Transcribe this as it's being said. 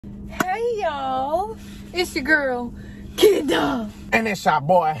y'all, it's your girl Kendall, and it's our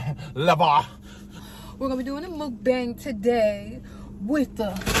boy Lavar. We're gonna be doing a mukbang today with the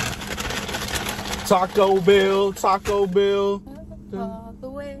Taco Bell. all the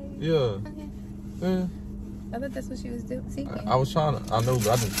way. Yeah. Okay. Yeah. I thought that's what she was singing. I was trying to, I know, but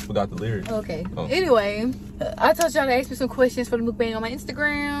I just forgot the lyrics. Okay. Oh. Anyway, I told y'all to ask me some questions for the mukbang on my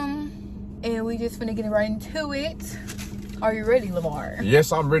Instagram, and we just finna get right into it. Are you ready, Lavar?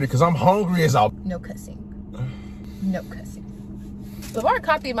 Yes, I'm ready because I'm hungry as all. No cussing. No cussing. Lavar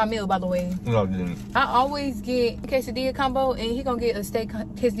copied my meal, by the way. No, I didn't. I always get quesadilla combo, and he gonna get a steak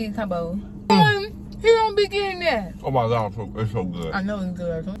quesadilla combo. He don't be getting that. Oh my God, it's so good. I know it's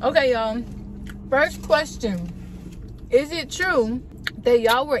good. Okay, y'all. First question. Is it true that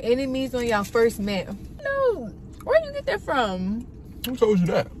y'all were enemies when y'all first met? No. Where you get that from? Who told you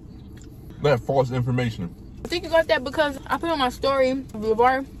that? That false information. I think you got that because I put on my story.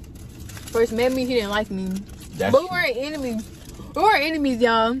 Lavar first met me, he didn't like me. That's but we weren't enemies. We weren't enemies,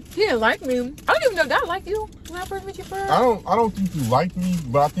 y'all. He didn't like me. I don't even know that I liked you when I first met you first. I don't think you like me,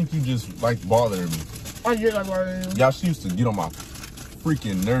 but I think you just like bothering me. I just like bothering you. Y'all, she used to get on my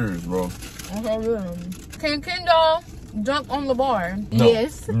freaking nerves, bro. Okay, good. Can Kendall dunk on Lavar? No.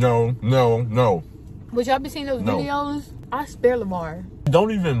 Yes. No. But y'all be seeing those videos? I spare Lavar.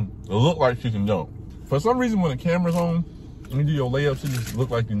 Don't even look like she can dunk. For some reason, when the camera's on, when you do your layups, it just look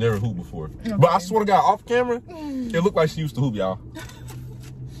like you never hooped before. Okay. But I swear to God, off camera, it looked like she used to hoop, y'all.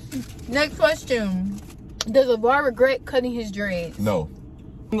 Next question. Does Lavar regret cutting his dreads? No.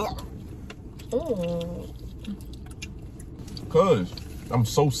 Oh. Cause I'm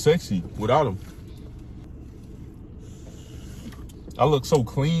so sexy without them. I look so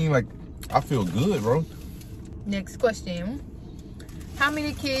clean, like I feel good, bro. Next question. How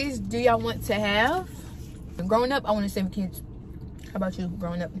many kids do y'all want to have? Growing up, I want 7 kids. How about you,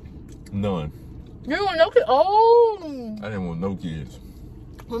 growing up? None. You don't want no kids? Oh! I didn't want no kids.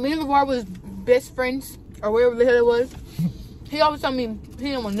 When me and Lavar was best friends, or whatever the hell it was, he always told me he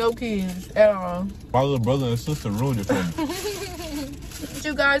didn't want no kids at all. My little brother and sister ruined it for me. Did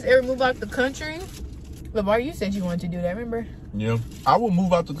you guys ever move out the country? Lavar, you said you wanted to do that, remember? Yeah. I would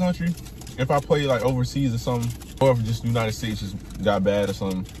move out the country if I played like overseas or something. Or if just the United States just got bad or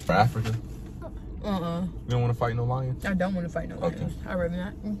something. For Africa. You don't want to fight no lion? I don't want to fight no lions. Okay. I'd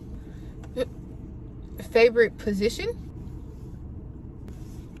rather not. Favorite position?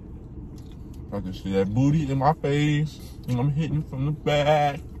 I can see that booty in my face. And I'm hitting from the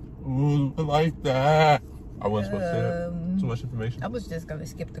back. Ooh, like that. I wasn't supposed to say that. Too much information. I was just going to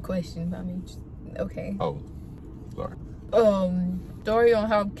skip the question. I mean, okay. Oh, sorry. Story on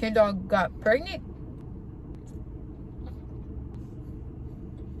how Kendall got pregnant?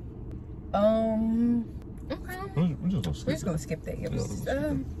 Okay. We're just gonna skip that.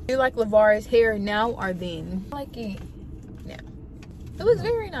 Do you like Lavar's hair now or then? I like it now. It was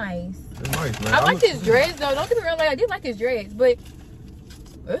very nice. It's nice, man. I like his dreads though. Don't get me wrong, like I did like his dreads, but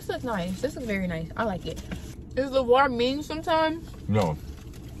this looks nice. This looks very nice. I like it. Is Lavar mean sometimes? No.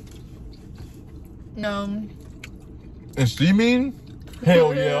 No. Is she mean?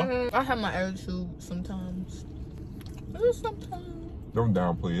 Hell yeah. I have my attitude sometimes. Just sometimes. Don't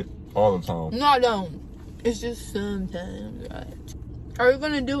downplay it all the time. No, I don't. It's just sometimes, right? Are we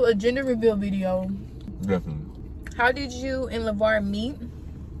gonna do a gender reveal video? Definitely. How did you and Lavar meet?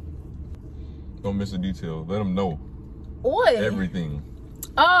 Don't miss a detail. Let them know. What? Everything.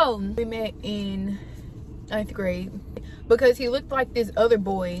 Oh, we met in 9th grade because he looked like this other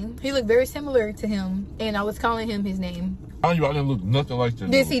boy. He looked very similar to him, and I was calling him his name. I didn't look nothing like this.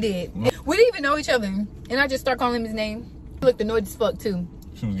 Yes, he did. We didn't even know each other, and I just started calling him his name. He looked annoyed as fuck too.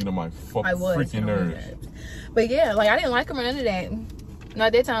 She was getting on my freaking nerves. But yeah, like I didn't like him or none of that. Not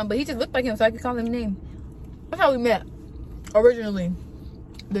at that time, but he just looked like him, so I could call him his name. That's how we met originally.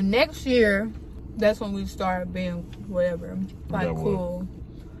 The next year, that's when we started being whatever. Like cool.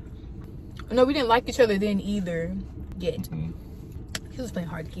 No, we didn't like each other then either. Yet. He was playing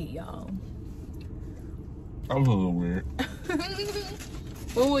hard to get, y'all. I was a little weird.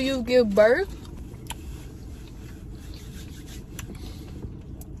 When will you give birth?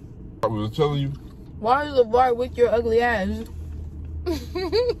 I was telling you. Why is Lavar with your ugly ass?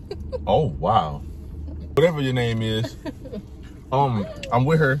 Oh wow. Whatever your name is. I'm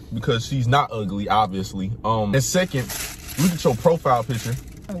with her because she's not ugly, obviously. And second, look at your profile picture.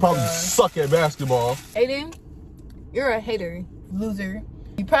 Probably suck at basketball. Aiden, you're a hater, loser.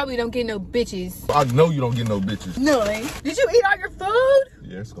 You probably don't get no bitches. I know you don't get no bitches. No. Did you eat all your food?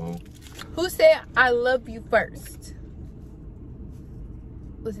 Yeah, it's gone. Who said I love you first?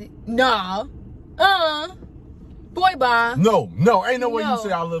 Was it? Nah. Boy, bye. No, ain't no way you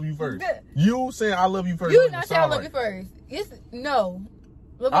say I love you first. You saying I love you first. You did not say I love you first. It's no.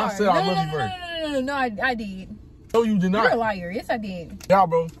 Lavar. I said I love you first. No, I did. No, you did not. You're a liar. Yes, I did. Yeah,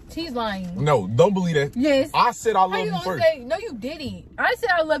 bro. She's lying. No, don't believe that. Yes. I said I love you first. No, you didn't. I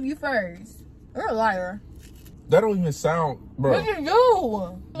said I love you first. You're a liar. That don't even sound, bro. What did you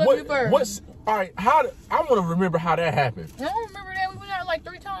do? Love you first. What's all right? I want to remember how that happened. I don't remember that. We went out like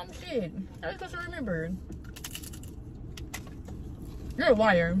 3 times. Shit. I was supposed to remember. You're a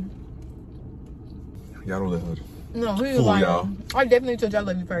liar. Y'all don't let her. No, he's a liar. I definitely told you I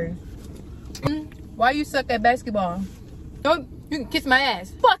love you first. Why you suck at basketball? No, you can kiss my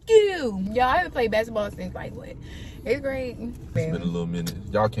ass. Fuck you. Y'all, I haven't played basketball since like what? 8th grade. It's been a little minute.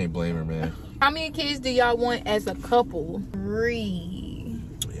 Y'all can't blame her, man. How many kids do y'all want as a couple? 3.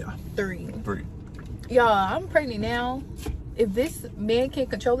 Yeah. 3. 3. Y'all, I'm pregnant now. If this man can't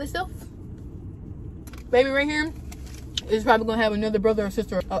control himself, baby right here is probably gonna have another brother or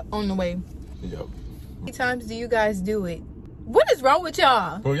sister on the way. Yep. How many times do you guys do it? What is wrong with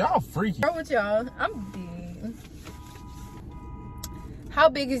y'all? Bro, y'all freaky. What's wrong with y'all? I'm dead. How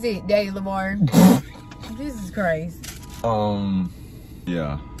big is it, Daddy Lavar? Jesus Christ.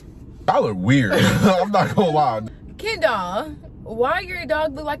 Yeah. Y'all are weird. I'm not gonna lie. Kendall, why your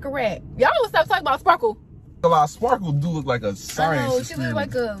dog look like a rat? Y'all will stop talking about Sparkle. A lot of Sparkle do look like a science. Oh, she look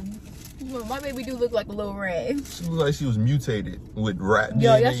like a. My baby do look like a little rat. She look like she was mutated with rat.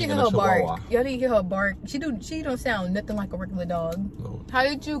 Yo, y'all should hear her bark. Y'all need to hear her bark. She don't sound nothing like a regular dog. No. How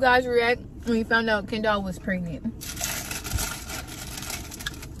did you guys react when you found out Kendall was pregnant?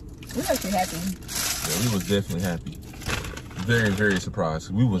 We actually happy. Yeah, we was definitely happy. Very, very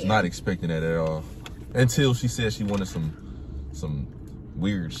surprised. We was not expecting that at all. Until she said she wanted some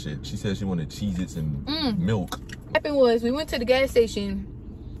weird shit. She said she wanted Cheez-Its and milk. What happened was we went to the gas station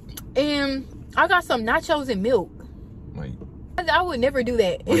and I got some nachos and milk. Like, I would never do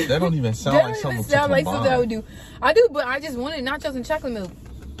that. Like, that don't even sound like something I would do. I do, but I just wanted nachos and chocolate milk.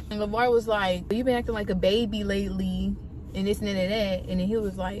 And Lavar was like, "You've been acting like a baby lately, and this and that and that." And then he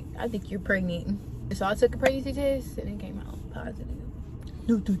was like, "I think you're pregnant." And so I took a pregnancy test, and it came out positive.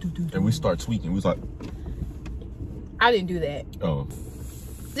 And we start tweaking. We was like, I didn't do that. oh.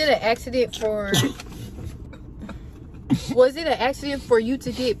 Did an accident for? Was it an accident for you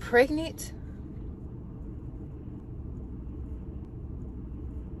to get pregnant?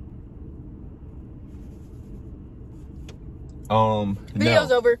 Video's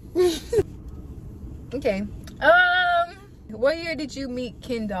no. over. Okay. What year did you meet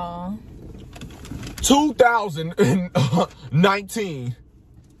Kendall? 2019.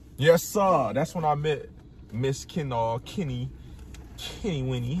 Yes, sir. That's when I met Miss Kendall, Kenny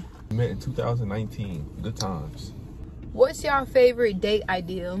Winnie. Met in 2019. Good times. What's your favorite date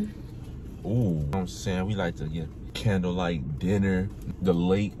idea? Ooh, you know what I'm saying? We like to get candlelight dinner, the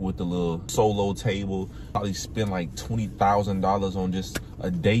lake with the little solo table. Probably spend like $20,000 on just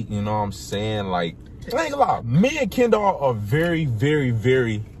a date, you know what I'm saying? Like, I ain't gonna lie, me and Kendall are very, very,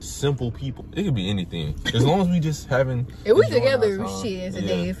 very simple people. It could be anything. As long as we just having if we together, shit, it's a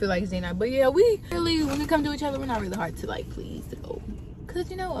day. It feel like it's day night. But yeah, we really, when we come to each other, we're not really hard to like please to go. Cause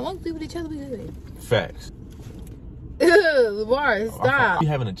you know, as long as we with each other, we good. Facts. Lavar, stop. We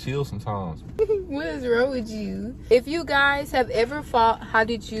having a chill sometimes. What is wrong with you? If you guys have ever fought, how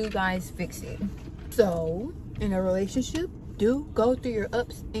did you guys fix it? So, in a relationship, do go through your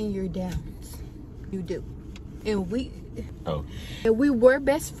ups and your downs. You do. And we were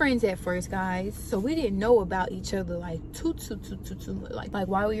best friends at first, guys. So we didn't know about each other like too much. Like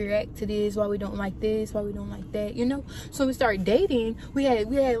why we react to this, why we don't like this, why we don't like that, you know? So we started dating. We had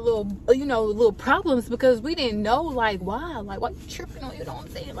little, you know, little problems because we didn't know like why you tripping on, you know what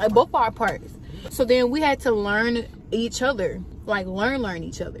I'm saying? Like both our parts. So then we had to learn each other, like learn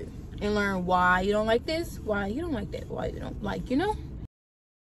each other and learn why you don't like this, why you don't like that, why you don't like, you know?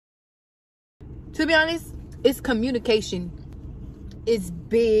 To be honest, it's communication. It's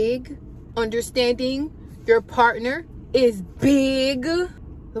big. Understanding your partner is big.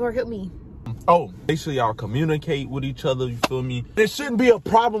 Lord, help me. Oh, make sure y'all communicate with each other, you feel me? There shouldn't be a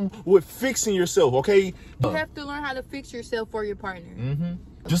problem with fixing yourself, okay? You have to learn how to fix yourself for your partner.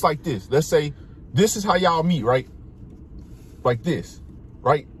 Just like this. Let's say this is how y'all meet, right? Like this,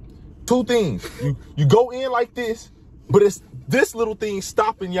 right? 2 things. You go in like this, but it's this little thing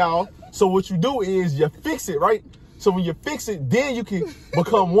stopping y'all. So what you do is you fix it, right? So when you fix it, then you can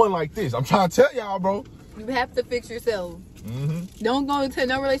become one like this. I'm trying to tell y'all, bro. You have to fix yourself. Don't go into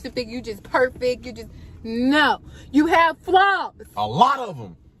no relationship think you just perfect. No. You have flaws. A lot of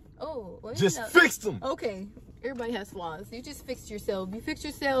them. Oh. Well, just fix them. Okay. Everybody has flaws. You just fix yourself. You fix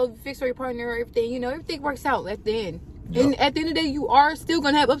yourself, you fix for your partner, everything, you know, everything works out at the end. Yep. And at the end of the day, you are still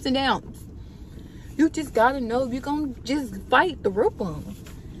going to have ups and downs. You just got to know if you're going to just fight through them.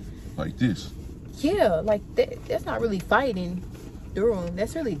 Like this. Yeah, like that's not really fighting through them.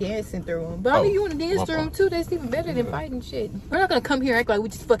 That's really dancing through them. But I mean, you want to dance through them too. That's even better than fighting shit. We're not going to come here and act like we're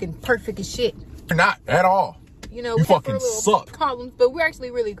just fucking perfect as shit. We're not at all. You know, you fucking suck. Problems, but we're actually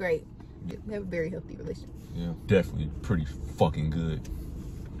really great. We have a very healthy relationship. Yeah, definitely pretty fucking good.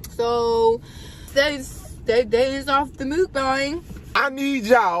 So that is off the mukbang. I need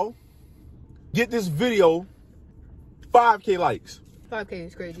y'all get this video 5K likes. 5K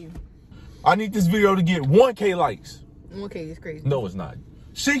is crazy. I need this video to get 1K likes. 1K is crazy. No, it's not.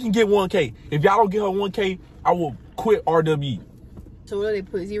 She can get 1K. If y'all don't get her 1K, I will quit RWE. So what do they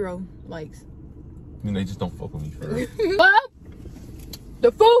put? 0 likes. Then they just don't fuck with me for real. Well,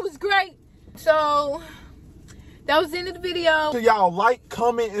 the food was great. So that was the end of the video. So y'all like,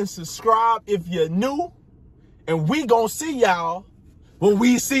 comment, and subscribe if you're new. And we gonna see y'all when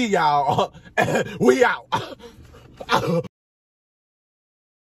we see y'all. We out.